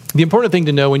 the important thing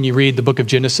to know when you read the book of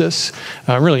Genesis,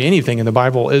 really anything in the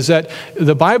Bible, is that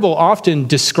the Bible often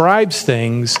describes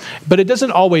things, but it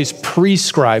doesn't always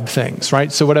prescribe things,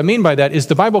 right? So what I mean by that is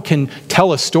the Bible can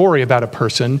tell a story about a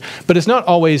person, but it's not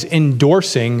always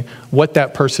endorsing what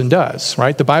that person does,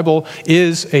 right? The Bible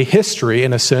is a history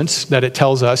in a sense that it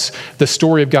tells us the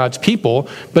story of God's people,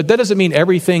 but that doesn't mean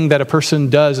everything that a person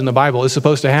does in the Bible is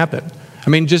supposed to happen. I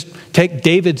mean, just take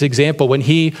David's example when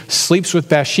he sleeps with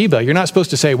Bathsheba. You're not supposed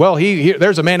to say, well,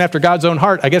 there's a man after God's own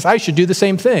heart. I guess I should do the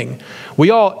same thing. We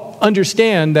all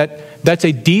understand that that's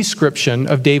a description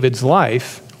of David's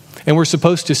life, and we're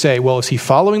supposed to say, well, is he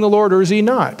following the Lord or is he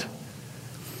not?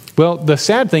 Well, the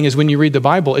sad thing is when you read the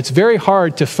Bible, it's very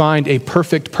hard to find a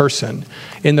perfect person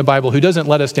in the Bible who doesn't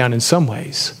let us down in some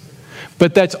ways.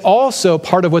 But that's also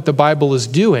part of what the Bible is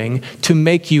doing to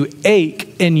make you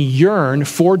ache and yearn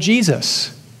for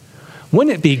Jesus.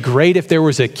 Wouldn't it be great if there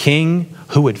was a king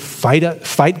who would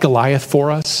fight Goliath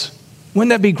for us? Wouldn't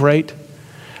that be great?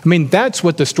 I mean, that's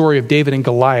what the story of David and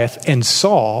Goliath and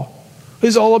Saul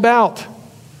is all about.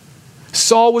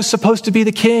 Saul was supposed to be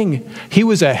the king. He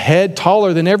was a head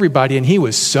taller than everybody, and he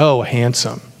was so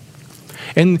handsome.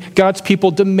 And God's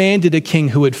people demanded a king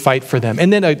who would fight for them.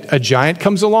 And then a giant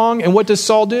comes along, and what does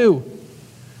Saul do?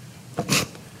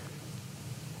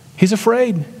 He's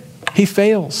afraid. He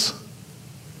fails.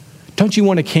 Don't you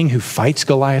want a king who fights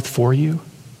Goliath for you?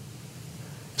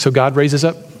 So God raises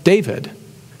up David,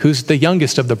 who's the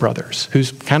youngest of the brothers,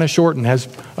 who's kind of short and has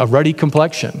a ruddy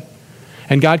complexion.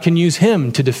 And God can use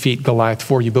him to defeat Goliath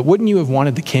for you. But wouldn't you have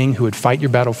wanted the king who would fight your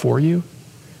battle for you?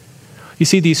 You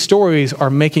see, these stories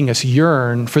are making us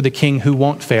yearn for the king who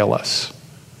won't fail us.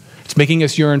 It's making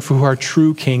us yearn for who our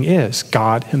true king is,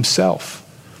 God himself,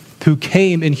 who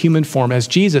came in human form as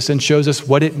Jesus and shows us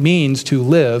what it means to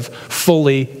live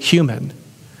fully human.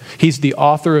 He's the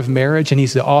author of marriage, and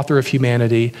he's the author of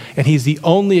humanity, and he's the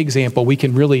only example we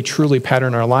can really, truly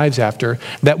pattern our lives after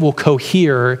that will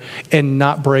cohere and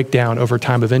not break down over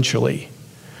time eventually.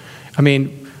 I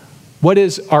mean, what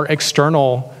is our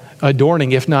external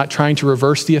adorning, if not trying to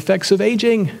reverse the effects of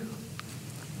aging?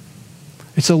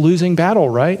 It's a losing battle,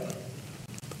 right?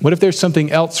 What if there's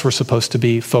something else we're supposed to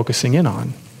be focusing in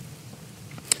on?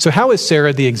 So how is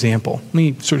Sarah the example? Let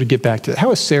me sort of get back to that.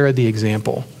 How is Sarah the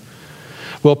example?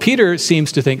 Well, Peter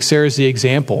seems to think Sarah's the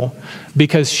example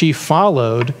because she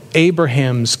followed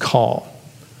Abraham's call,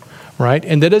 right?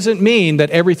 And that doesn't mean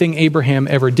that everything Abraham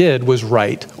ever did was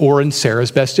right or in Sarah's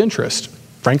best interest.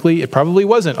 Frankly, it probably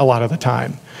wasn't a lot of the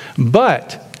time.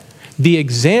 But the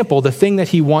example, the thing that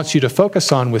he wants you to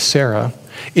focus on with Sarah,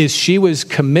 is she was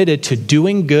committed to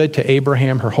doing good to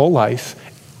Abraham her whole life,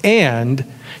 and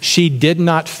she did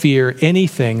not fear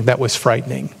anything that was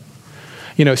frightening.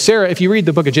 You know, Sarah, if you read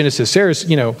the book of Genesis, Sarah's,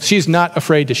 she's not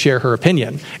afraid to share her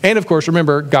opinion. And of course,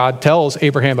 remember, God tells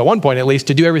Abraham at one point at least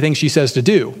to do everything she says to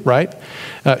do, right?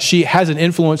 She has an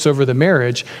influence over the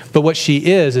marriage, but what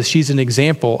she is she's an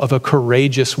example of a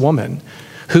courageous woman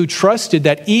who trusted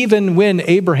that even when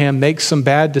Abraham makes some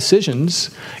bad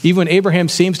decisions, even when Abraham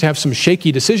seems to have some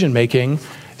shaky decision making,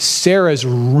 Sarah's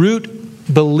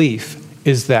root belief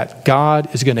is that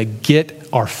God is going to get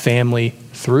our family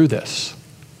through this.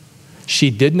 She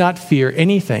did not fear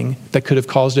anything that could have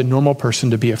caused a normal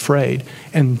person to be afraid.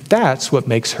 And that's what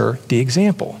makes her the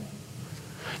example.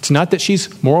 It's not that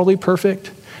she's morally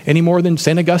perfect any more than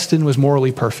St. Augustine was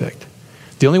morally perfect.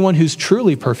 The only one who's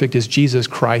truly perfect is Jesus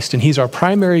Christ, and he's our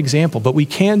primary example. But we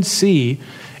can see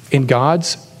in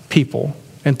God's people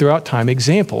and throughout time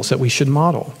examples that we should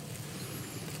model.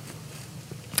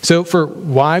 So for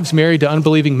wives married to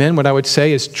unbelieving men, what I would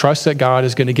say is trust that God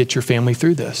is going to get your family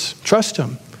through this. Trust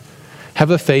him.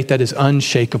 Have a faith that is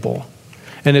unshakable.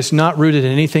 And it's not rooted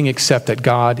in anything except that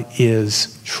God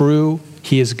is true,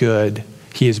 he is good,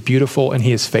 he is beautiful, and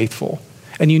he is faithful.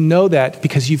 And you know that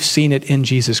because you've seen it in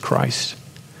Jesus Christ.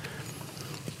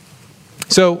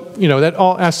 So, that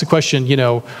all asks the question,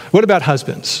 what about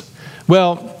husbands?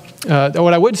 Well,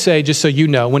 what I would say, just so you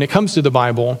know, when it comes to the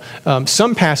Bible,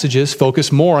 some passages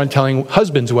focus more on telling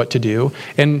husbands what to do,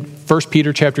 and 1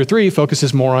 Peter chapter 3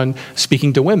 focuses more on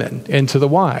speaking to women and to the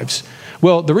wives.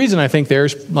 Well, the reason I think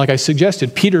there's, like I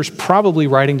suggested, Peter's probably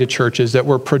writing to churches that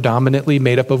were predominantly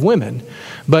made up of women.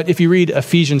 But if you read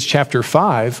Ephesians chapter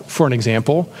 5, for an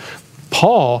example,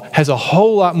 Paul has a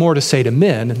whole lot more to say to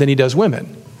men than he does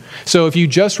women. So if you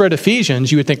just read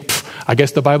Ephesians, you would think, I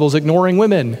guess the Bible's ignoring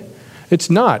women. It's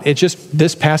not. It's just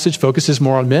this passage focuses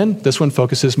more on men. This one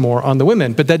focuses more on the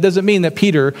women. But that doesn't mean that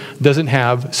Peter doesn't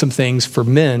have some things for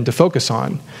men to focus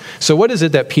on. So what is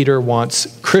it that Peter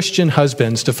wants Christian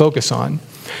husbands to focus on?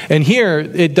 And here,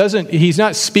 he's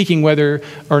not speaking whether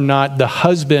or not the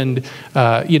husband,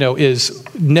 is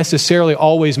necessarily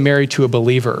always married to a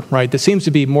believer, right? That seems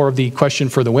to be more of the question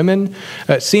for the women.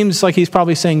 It seems like he's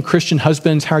probably saying, Christian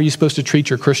husbands, how are you supposed to treat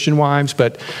your Christian wives?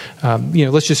 But,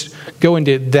 let's just go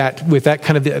into that with that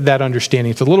kind of that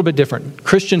understanding. It's a little bit different.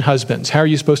 Christian husbands, how are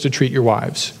you supposed to treat your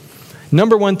wives?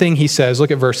 Number one thing he says,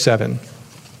 look at verse 7.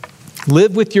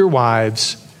 Live with your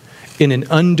wives in an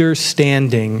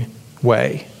understanding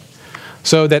way.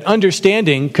 So that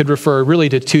understanding could refer really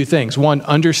to two things. One,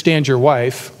 understand your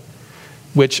wife,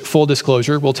 which, full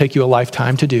disclosure, will take you a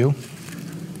lifetime to do.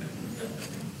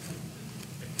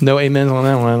 No amen on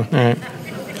that one.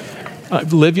 All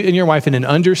right. Live in your wife in an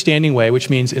understanding way,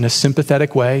 which means in a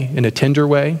sympathetic way, in a tender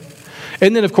way.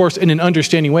 And then, of course, in an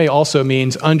understanding way also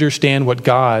means understand what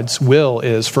God's will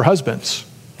is for husbands,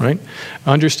 right?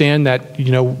 Understand that,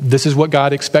 this is what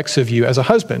God expects of you as a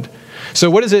husband. So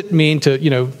what does it mean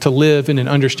to live in an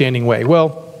understanding way?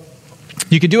 Well,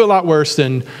 you could do a lot worse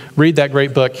than read that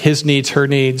great book, His Needs, Her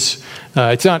Needs.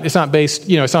 It's not based,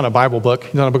 it's not a Bible book,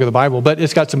 it's not a book of the Bible, but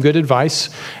it's got some good advice.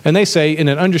 And they say in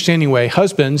an understanding way,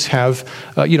 husbands have,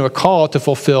 a call to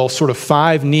fulfill sort of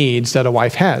 5 needs that a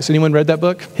wife has. Anyone read that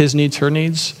book, His Needs, Her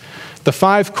Needs? The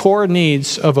 5 core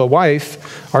needs of a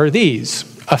wife are these: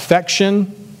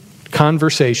 affection,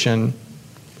 conversation,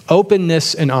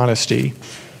 openness and honesty,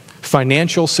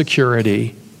 financial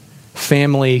security,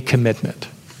 family commitment.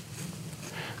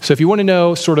 So if you want to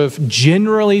know, sort of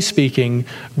generally speaking,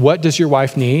 what does your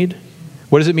wife need?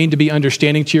 What does it mean to be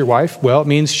understanding to your wife? Well, it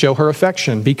means show her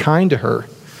affection, be kind to her,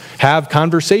 have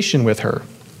conversation with her,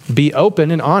 be open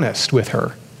and honest with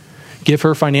her, give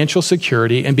her financial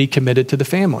security, and be committed to the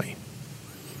family.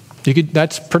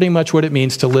 That's pretty much what it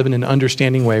means to live in an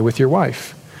understanding way with your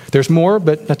wife. There's more,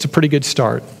 but that's a pretty good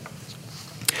start.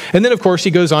 And then, of course,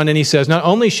 he goes on and he says, not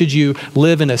only should you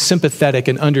live in a sympathetic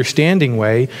and understanding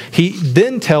way, he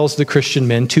then tells the Christian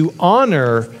men to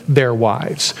honor their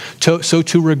wives. So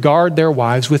to regard their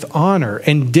wives with honor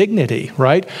and dignity,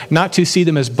 right? Not to see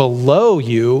them as below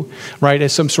you, right?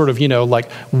 As some sort of,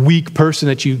 weak person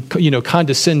that you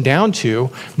condescend down to,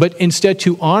 but instead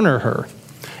to honor her.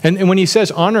 And when he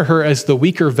says honor her as the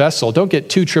weaker vessel, don't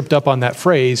get too tripped up on that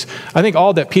phrase. I think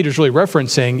all that Peter's really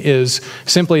referencing is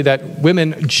simply that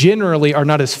women generally are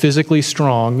not as physically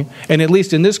strong, and at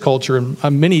least in this culture,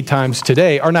 many times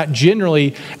today, are not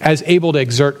generally as able to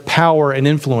exert power and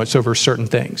influence over certain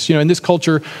things. In this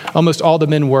culture, almost all the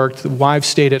men worked, the wives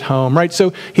stayed at home, right?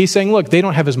 So he's saying, look, they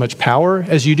don't have as much power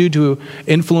as you do to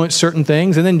influence certain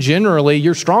things, and then generally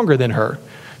you're stronger than her.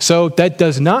 So that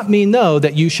does not mean, though,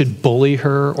 that you should bully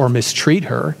her or mistreat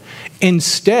her.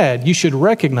 Instead, you should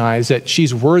recognize that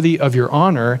she's worthy of your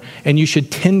honor and you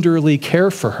should tenderly care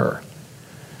for her.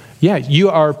 Yeah, you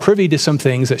are privy to some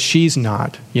things that she's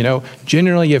not.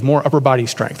 Generally you have more upper body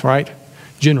strength, right?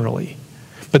 Generally.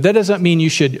 But that doesn't mean you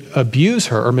should abuse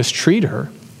her or mistreat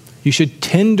her. You should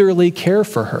tenderly care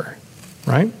for her,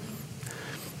 right?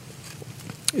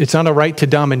 It's not a right to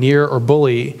domineer or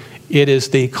bully. It is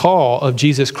the call of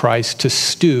Jesus Christ to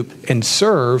stoop and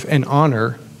serve and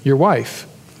honor your wife.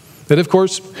 That, of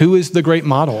course, who is the great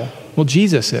model? Well,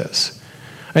 Jesus is.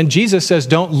 And Jesus says,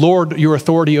 don't lord your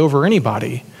authority over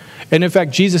anybody. And in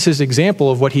fact, Jesus'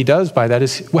 example of what he does by that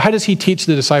is, how does he teach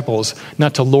the disciples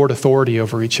not to lord authority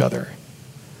over each other?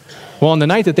 Well, on the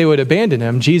night that they would abandon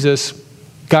him, Jesus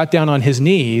got down on his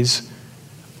knees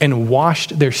and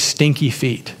washed their stinky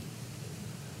feet.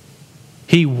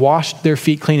 He washed their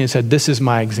feet clean and said, this is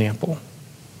my example.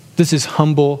 This is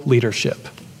humble leadership.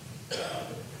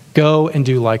 Go and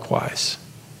do likewise.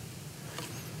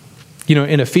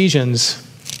 In Ephesians,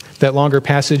 that longer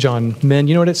passage on men,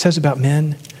 you know what it says about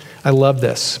men? I love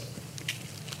this.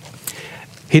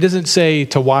 He doesn't say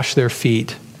to wash their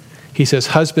feet. He says,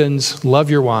 husbands, love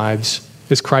your wives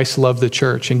as Christ loved the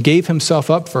church and gave himself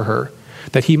up for her,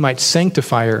 that he might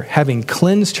sanctify her, having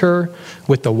cleansed her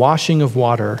with the washing of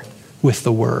water with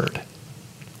the word.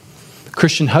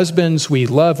 Christian husbands, we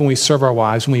love and we serve our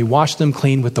wives and we wash them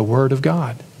clean with the word of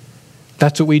God.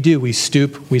 That's what we do. We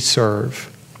stoop, we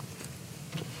serve.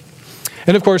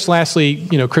 And of course, lastly,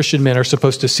 Christian men are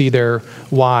supposed to see their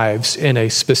wives in a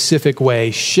specific way,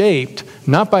 shaped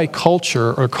not by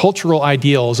culture or cultural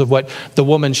ideals of what the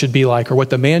woman should be like or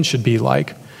what the man should be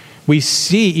like. We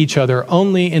see each other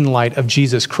only in light of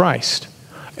Jesus Christ.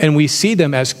 And we see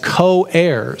them as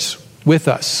co-heirs with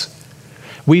us.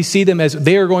 We see them as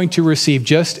they are going to receive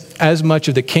just as much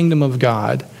of the kingdom of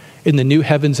God in the new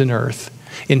heavens and earth,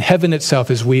 in heaven itself,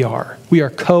 as we are. We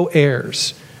are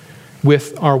co-heirs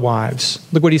with our wives.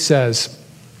 Look what he says.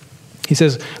 He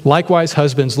says, likewise,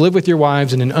 husbands, live with your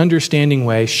wives in an understanding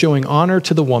way, showing honor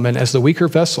to the woman as the weaker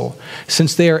vessel,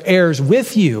 since they are heirs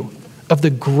with you of the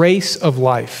grace of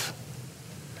life,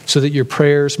 so that your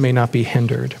prayers may not be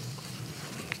hindered.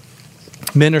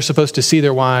 Men are supposed to see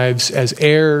their wives as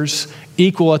heirs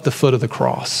equal at the foot of the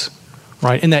cross,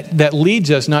 right? And that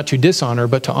leads us not to dishonor,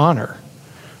 but to honor.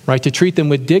 Right, to treat them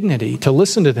with dignity, to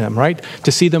listen to them, right?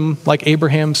 To see them like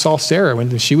Abraham saw Sarah.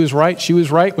 When she was right, she was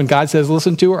right. When God says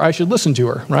listen to her, I should listen to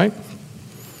her, right?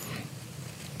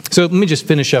 So let me just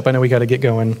finish up. I know we got to get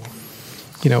going.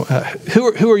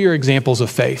 Who are your examples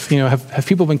of faith? Have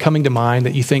people been coming to mind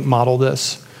that you think model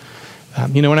this?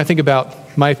 When I think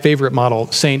about my favorite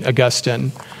model, St.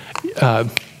 Augustine,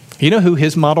 you know who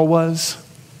his model was?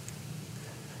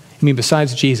 I mean,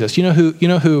 besides Jesus, you know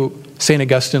who St.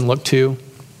 Augustine looked to?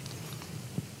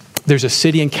 There's a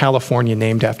city in California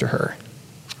named after her.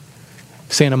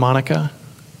 Santa Monica.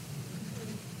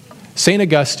 St.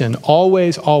 Augustine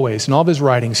always, in all of his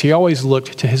writings, he always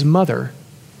looked to his mother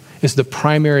as the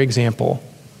primary example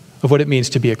of what it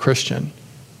means to be a Christian.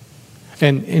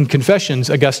 And in Confessions,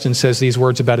 Augustine says these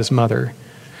words about his mother.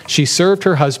 She served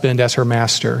her husband as her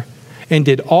master and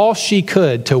did all she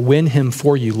could to win him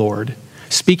for you, Lord,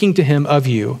 speaking to him of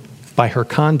you by her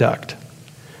conduct,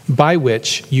 by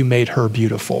which you made her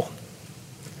beautiful.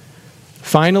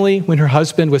 Finally, when her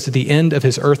husband was at the end of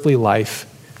his earthly life,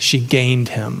 she gained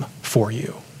him for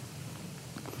you.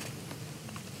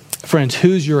 Friends,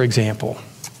 who's your example?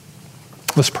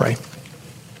 Let's pray.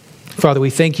 Father, we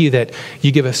thank you that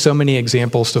you give us so many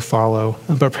examples to follow,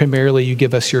 but primarily you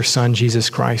give us your Son, Jesus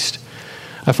Christ.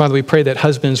 Father, we pray that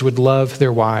husbands would love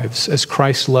their wives as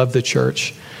Christ loved the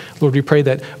church. Lord, we pray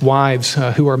that wives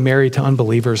who are married to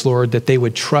unbelievers, Lord, that they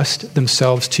would trust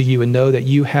themselves to you and know that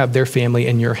you have their family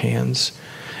in your hands.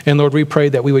 And Lord, we pray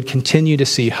that we would continue to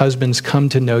see husbands come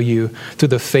to know you through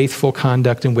the faithful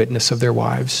conduct and witness of their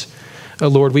wives.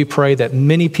 Lord, we pray that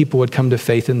many people would come to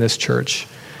faith in this church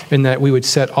and that we would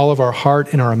set all of our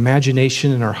heart and our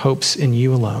imagination and our hopes in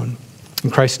you alone. In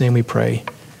Christ's name we pray.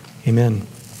 Amen.